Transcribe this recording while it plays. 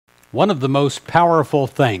One of the most powerful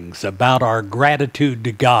things about our gratitude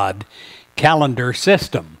to God calendar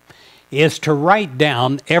system is to write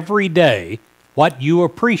down every day what you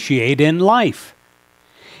appreciate in life.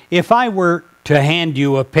 If I were to hand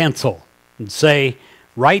you a pencil and say,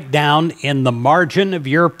 write down in the margin of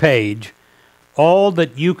your page all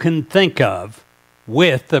that you can think of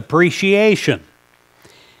with appreciation,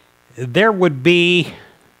 there would be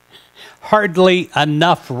hardly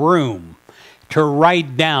enough room to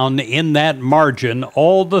write down in that margin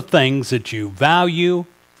all the things that you value,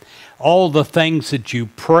 all the things that you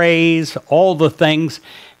praise, all the things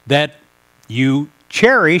that you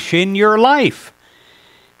cherish in your life.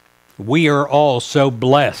 We are all so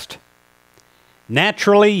blessed.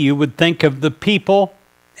 Naturally, you would think of the people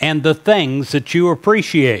and the things that you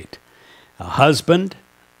appreciate. A husband,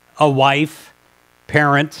 a wife,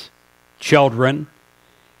 parents, children,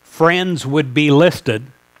 friends would be listed.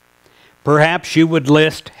 Perhaps you would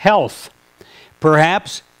list health.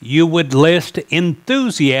 Perhaps you would list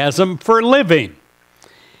enthusiasm for living.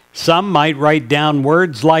 Some might write down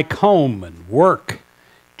words like home and work,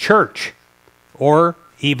 church, or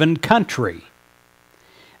even country.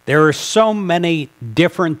 There are so many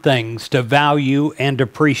different things to value and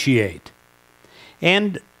appreciate.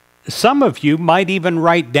 And some of you might even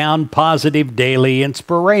write down positive daily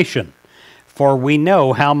inspiration, for we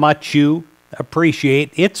know how much you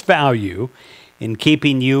appreciate its value in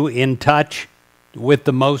keeping you in touch with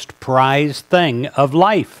the most prized thing of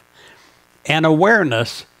life, an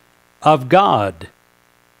awareness of God,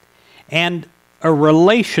 and a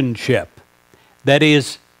relationship that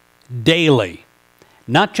is daily,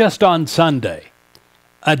 not just on Sunday,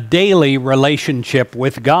 a daily relationship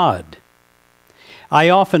with God. I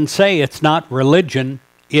often say it's not religion,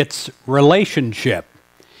 it's relationship.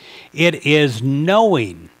 It is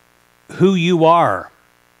knowing who you are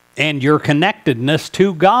and your connectedness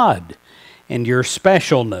to God and your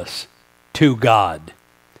specialness to God.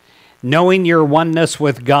 Knowing your oneness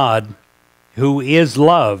with God, who is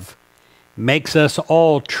love, makes us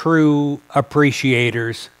all true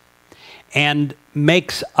appreciators and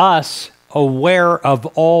makes us aware of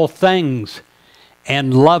all things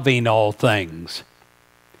and loving all things.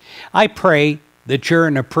 I pray that you're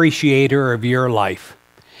an appreciator of your life,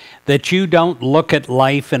 that you don't look at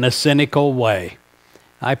life in a cynical way.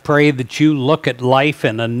 I pray that you look at life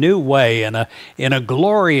in a new way, in a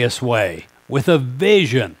glorious way, with a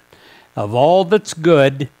vision of all that's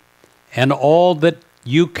good and all that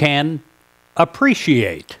you can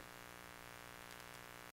appreciate.